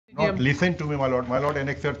not listen to me, my lord. My lord,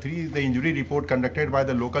 Annexure 3 is the injury report conducted by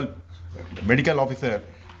the local medical officer.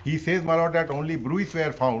 He says, my lord, that only bruises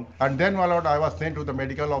were found. And then, my lord, I was sent to the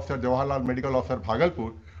medical officer, Jawaharlal Medical Officer,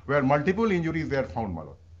 Bhagalpur, where multiple injuries were found, my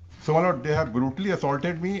lord. So, my lord, they have brutally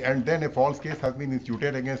assaulted me, and then a false case has been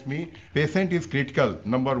instituted against me. Patient is critical,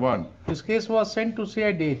 number one. This case was sent to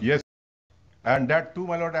CID. Yes. And that too,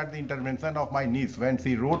 my lord, at the intervention of my niece, when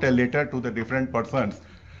she wrote a letter to the different persons.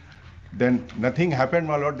 Then nothing happened,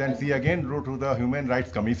 my lord. Then she again wrote to the Human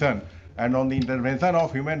Rights Commission. And on the intervention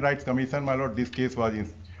of Human Rights Commission, my lord, this case was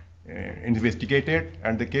investigated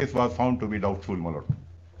and the case was found to be doubtful, my lord.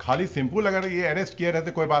 खाली simple अगर ये arrest किया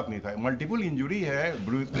रहते कोई बात नहीं था. Multiple injury है,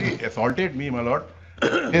 brutally assaulted me, my lord.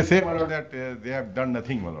 They say, my lord, that they have done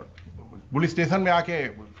nothing, my lord. Police station में आके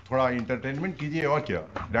थोड़ा entertainment कीजिए और क्या.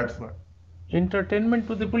 That's why. Entertainment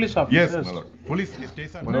to the police officers. Yes, my lord. Police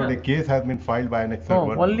station. My lord, the case has been filed by an expert.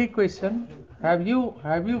 No, only question: Have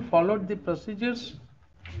you followed the procedures?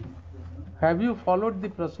 Have you followed the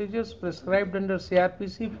procedures prescribed under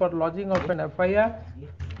CRPC for lodging of an FIR,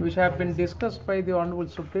 which have been discussed by the Honorable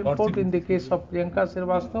Supreme Court in the case of Priyanka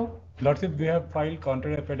Srivastava? Lordship, we have filed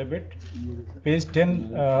counter affidavit, page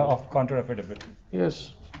 10 of counter affidavit.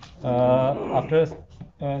 Yes. After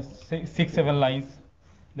 6-7 lines,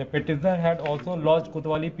 the petitioner had also lodged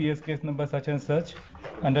Kotwali PS case number such and such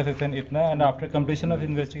under section itna, and after completion of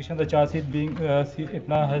investigation, the charge sheet being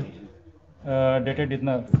itna has dated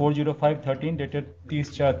itna 40513 dated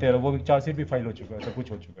 30/4/13 वो charge sheet भी file हो चुका है, सब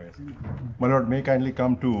कुछ हो चुका है. My lord, may kindly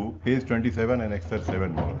come to page 27 and excerpt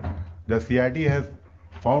 7, my lord. The CID has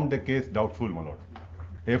found the case doubtful, my lord.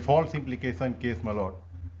 A false implication case, my lord.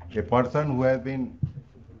 A person who has been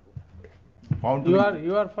found to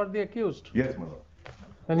You are for the accused. Yes, my lord.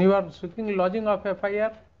 And you are seeking lodging of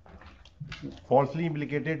FIR. Falsely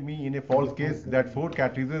implicated me in a false case that 4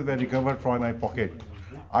 cartridges were recovered from my pocket.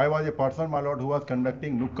 I was a person, my lord, who was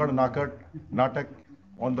conducting Nukkad Natak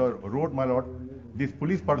on the road, my lord. This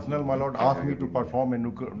police personnel, my lord, asked me to perform a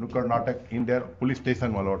Nukkad Natak in their police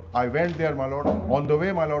station, my lord. I went there, my lord. On the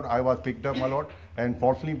way, my lord, I was picked up, my lord, and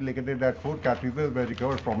falsely implicated that 4 cartridges were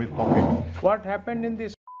recovered from his pocket. What happened in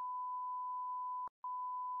this?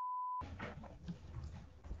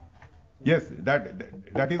 Yes, that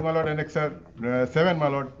is, my lord, Annexure 7, my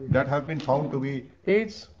lord. That has been found to be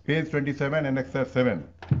Page 27, Annexure 7.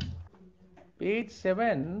 Page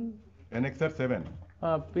 7. Annexure 7.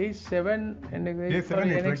 Page 7 and Page 7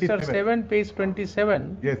 is Annexure 27. 7, page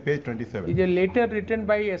 27. Yes, page 27. Is a letter written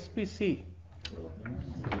by SPC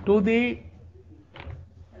to the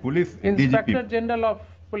Police Inspector DGP. General of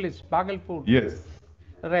Police, Bhagalpur Yes.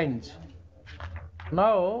 Range.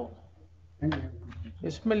 Now,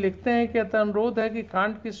 इसमें लिखते हैं कि अनुरोध है कि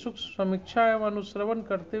कांड की सूक्ष्म समीक्षा एवं अनुश्रवण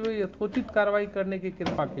करते हुए यथोचित कार्रवाई करने की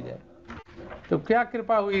कृपा की जाए. तो क्या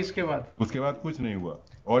कृपा हुई इसके बाद? उसके बाद कुछ नहीं हुआ.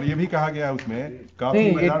 और ये भी कहा गया उसमें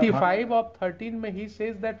नहीं, 85 of 13 में he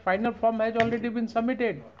says that final form has already been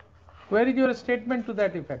submitted. Where is your statement to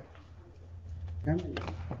that effect?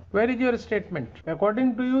 Where is your statement?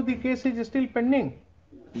 According to you, the case is still pending.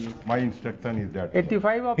 My instruction is that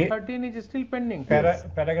 85 of 13 is still pending.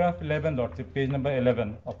 Paragraph 11, Lordship, page number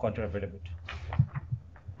 11 of counter affidavit.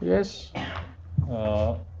 Yes.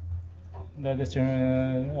 That is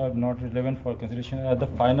not relevant for consideration. The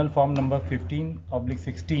final form number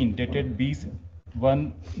 15/16 dated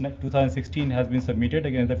B1/2016 has been submitted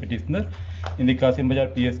against the petitioner in the Kasim Bazar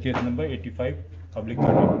PS case number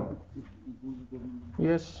 85/13.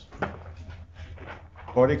 Yes.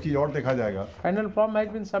 और एक चीज और देखा जाएगा. Final form has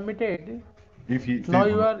been submitted. If he Now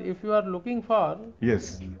if you are looking for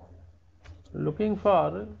yes,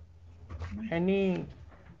 any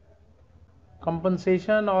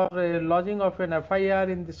compensation or lodging of an FIR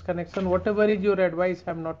in this connection, whatever is your advice,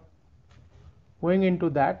 I am not going into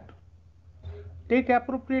that. Take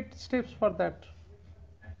appropriate steps for that.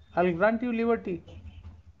 I will grant you liberty.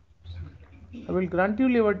 I will grant you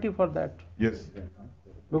liberty for that. yes.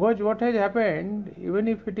 Because what has happened, even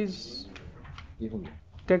if it is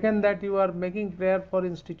taken that you are making prayer for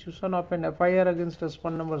institution of an FIR against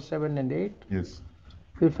respondent number 7 and 8, Yes.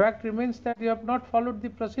 the fact remains that you have not followed the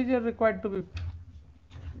procedure required to be.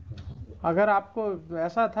 अगर आपको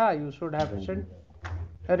ऐसा था, you should have sent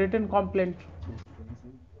a written complaint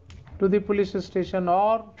to the police station,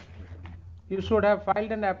 or you should have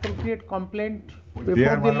filed an appropriate complaint before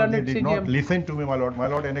There, the my lord, they learned did not CGM. listen to me, my lord. My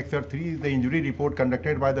lord, Annexure 3 is the injury report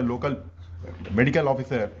conducted by the local medical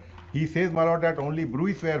officer. He says, my lord, that only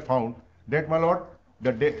bruises were found. That, my lord,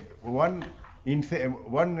 one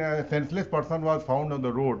senseless person was found on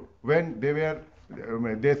the road when they were.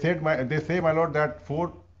 They say, my lord, that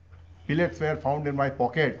 4 pellets were found in my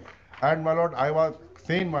pocket, and my lord, I was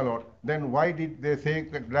sane, my lord, then why did they say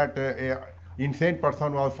that a insane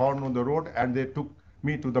person was found on the road and they took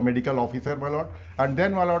me to the medical officer, my lord? And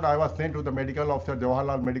then, my lord, I was sent to the medical officer,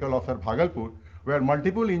 Jawaharlal Medical Officer, Bhagalpur, where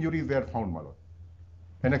multiple injuries were found, my lord.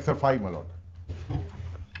 Annex 5, my lord.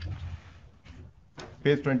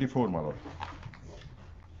 Page 24, my lord.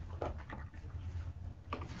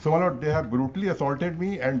 So, my lord, they have brutally assaulted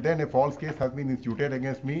me, and then a false case has been instituted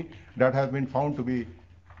against me that has been found to be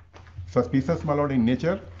suspicious, my lord, in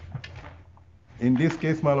nature. In this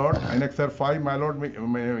case, my lord, Annexure 5, my lord,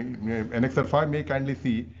 Annexure 5 may kindly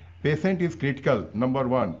see, patient is critical, number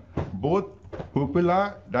 1. Both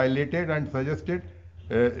pupilla dilated and suggested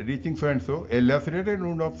reaching so and so, a lacerated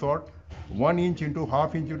wound of sort, 1 inch into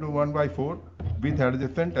half inch into 1/4, with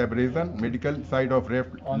adjacent abrasion, medical side of left.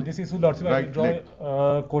 On this issue, Lordship, I right will leg.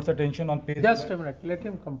 draw court's attention on page. Just a minute, let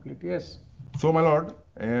him complete, yes. So, my lord,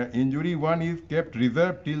 injury 1 is kept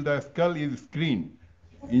reserved till the skull is screened.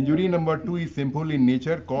 Injury number 2 is simple in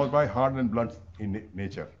nature, caused by hard and blunt in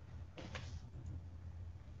nature.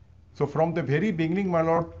 So, from the very beginning, my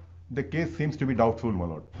lord, the case seems to be doubtful, my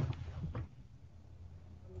lord.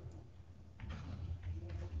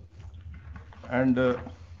 And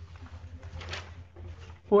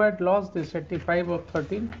Who had lost this 85 of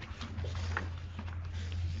 13?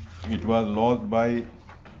 it was lost by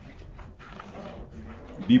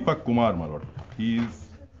Deepak Kumar, my lord. He is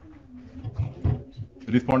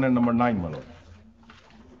respondent number 9, my lord.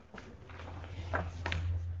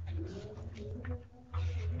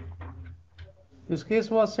 This case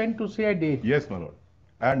was sent to CID. Yes, my lord.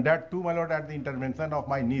 And that too, my lord, at the intervention of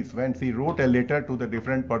my niece, when she wrote a letter to the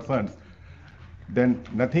different persons, then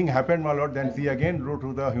nothing happened, my lord. Then she again wrote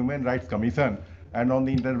to the Human Rights Commission. And on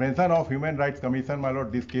the intervention of Human Rights Commission, my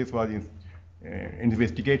lord, this case was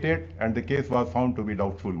investigated and the case was found to be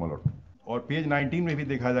doubtful, my lord. Or page 19 में भी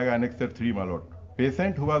देखा जाएगा Annexure 3, my lord.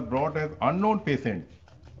 Patient who was brought as unknown patient.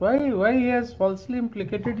 Why he has falsely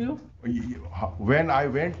implicated you? When I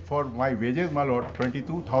went for my wages, my lord,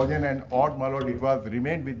 22,000 and odd, my lord, it was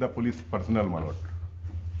remained with the police personnel, my lord.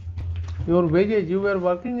 Your wages, you were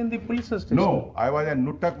working in the police station? No, I was a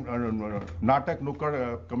नाटक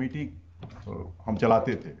नुक्कड़ committee हम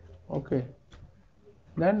चलाते थे. Okay.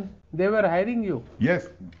 Then they were hiring you? Yes,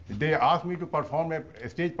 they asked me to perform a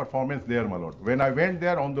stage performance there, my lord. When I went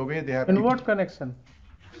there, on the way they have. In what connection?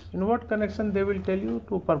 In what connection they will tell you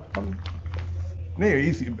to perform? नहीं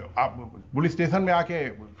इस आप police station में आके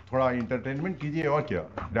थोड़ा entertainment कीजिए और क्या?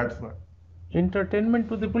 That's why. Entertainment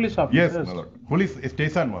to the police officers? Yes, my lord. Police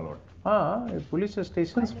station, my lord. हाँ, पुलिस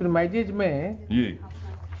स्टेशन प्रीमाइजेज में ये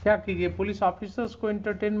क्या कीजिए, पुलिस ऑफिसर्स को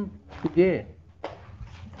एंटरटेन कीजिए।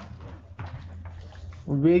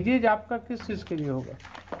 वेजेज आपका किस चीज के लिए होगा?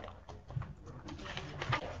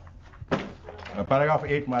 Paragraph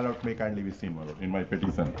 8, my lord, may kindly be seen, my lord, in my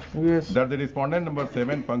petition. Yes. That the respondent number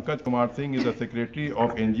 7, Pankaj Kumar Singh, is the secretary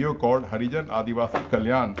of NGO called Harijan Adivasi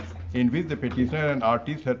Kalyan, in which the petitioner and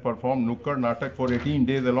artist had performed Nukkad Natak for 18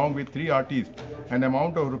 days along with 3 artists. An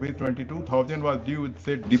amount of rupees 22,000 was due with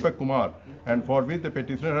said Deepak Kumar, and for which the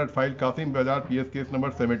petitioner had filed Kasim Bazar PS case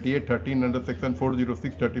number 7813 under section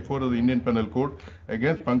 40634 of the Indian Penal Code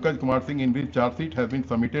against Pankaj Kumar Singh, in which charge sheet has been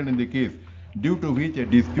submitted in the case, due to which a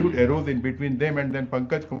dispute arose in between them and then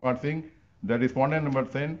Pankaj Kumar Singh, the respondent number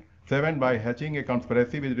 7, by hatching a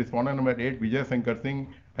conspiracy with respondent number 8, Vijay Shankar Singh,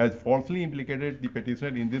 has falsely implicated the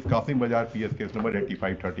petitioner in this Kasim Bazar PS case number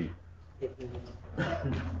 8530.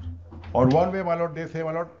 Or one way, my lord, they say,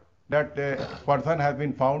 my lord, that person has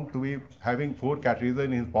been found to be having 4 cartridges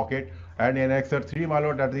in his pocket, and in Annexure 3, my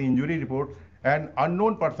lord, that the injury report, an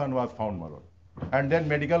unknown person was found, my lord. And then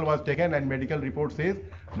medical was taken, and medical report says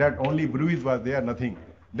that only bruise was there, nothing.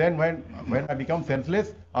 Then when I become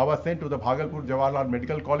senseless, I was sent to the Bhagalpur Jawaharlal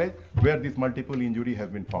Medical College, where this multiple injury has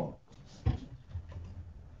been found.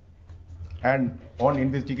 And on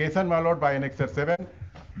investigation, my lord, by Annexure 7,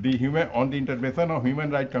 on the intervention of Human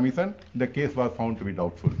Rights Commission, the case was found to be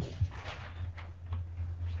doubtful.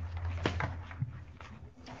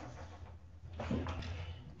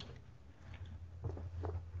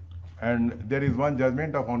 And there is one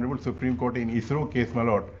judgment of Honorable Supreme Court in ISRO case, my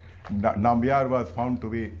lord. Nambiar was found to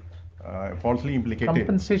be falsely implicated.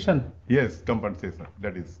 Compensation? Yes, compensation.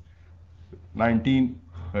 That is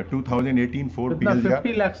 2018 4 कितना PL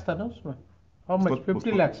 50 lakhs था ना उसमें? How much?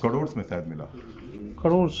 50 lakhs? Crore में शायद मिला.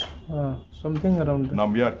 Crores, something around that.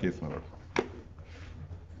 Nambiar case में Lord.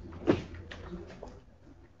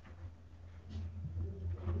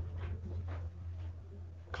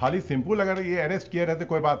 खाली simple अगर ये अरेस्ट किया रहते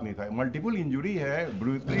कोई बात नहीं था. मल्टीपल इंजुरी है,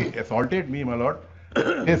 brutally assaulted me, my lord.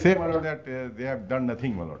 They say, my lord, that they have done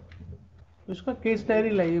nothing, my lord. उसका केस डायरी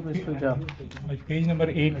लाइए mister Jha. Page number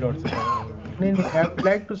 8, Lord Sir. नहीं, I would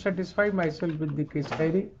like to satisfy myself with the case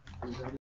diary.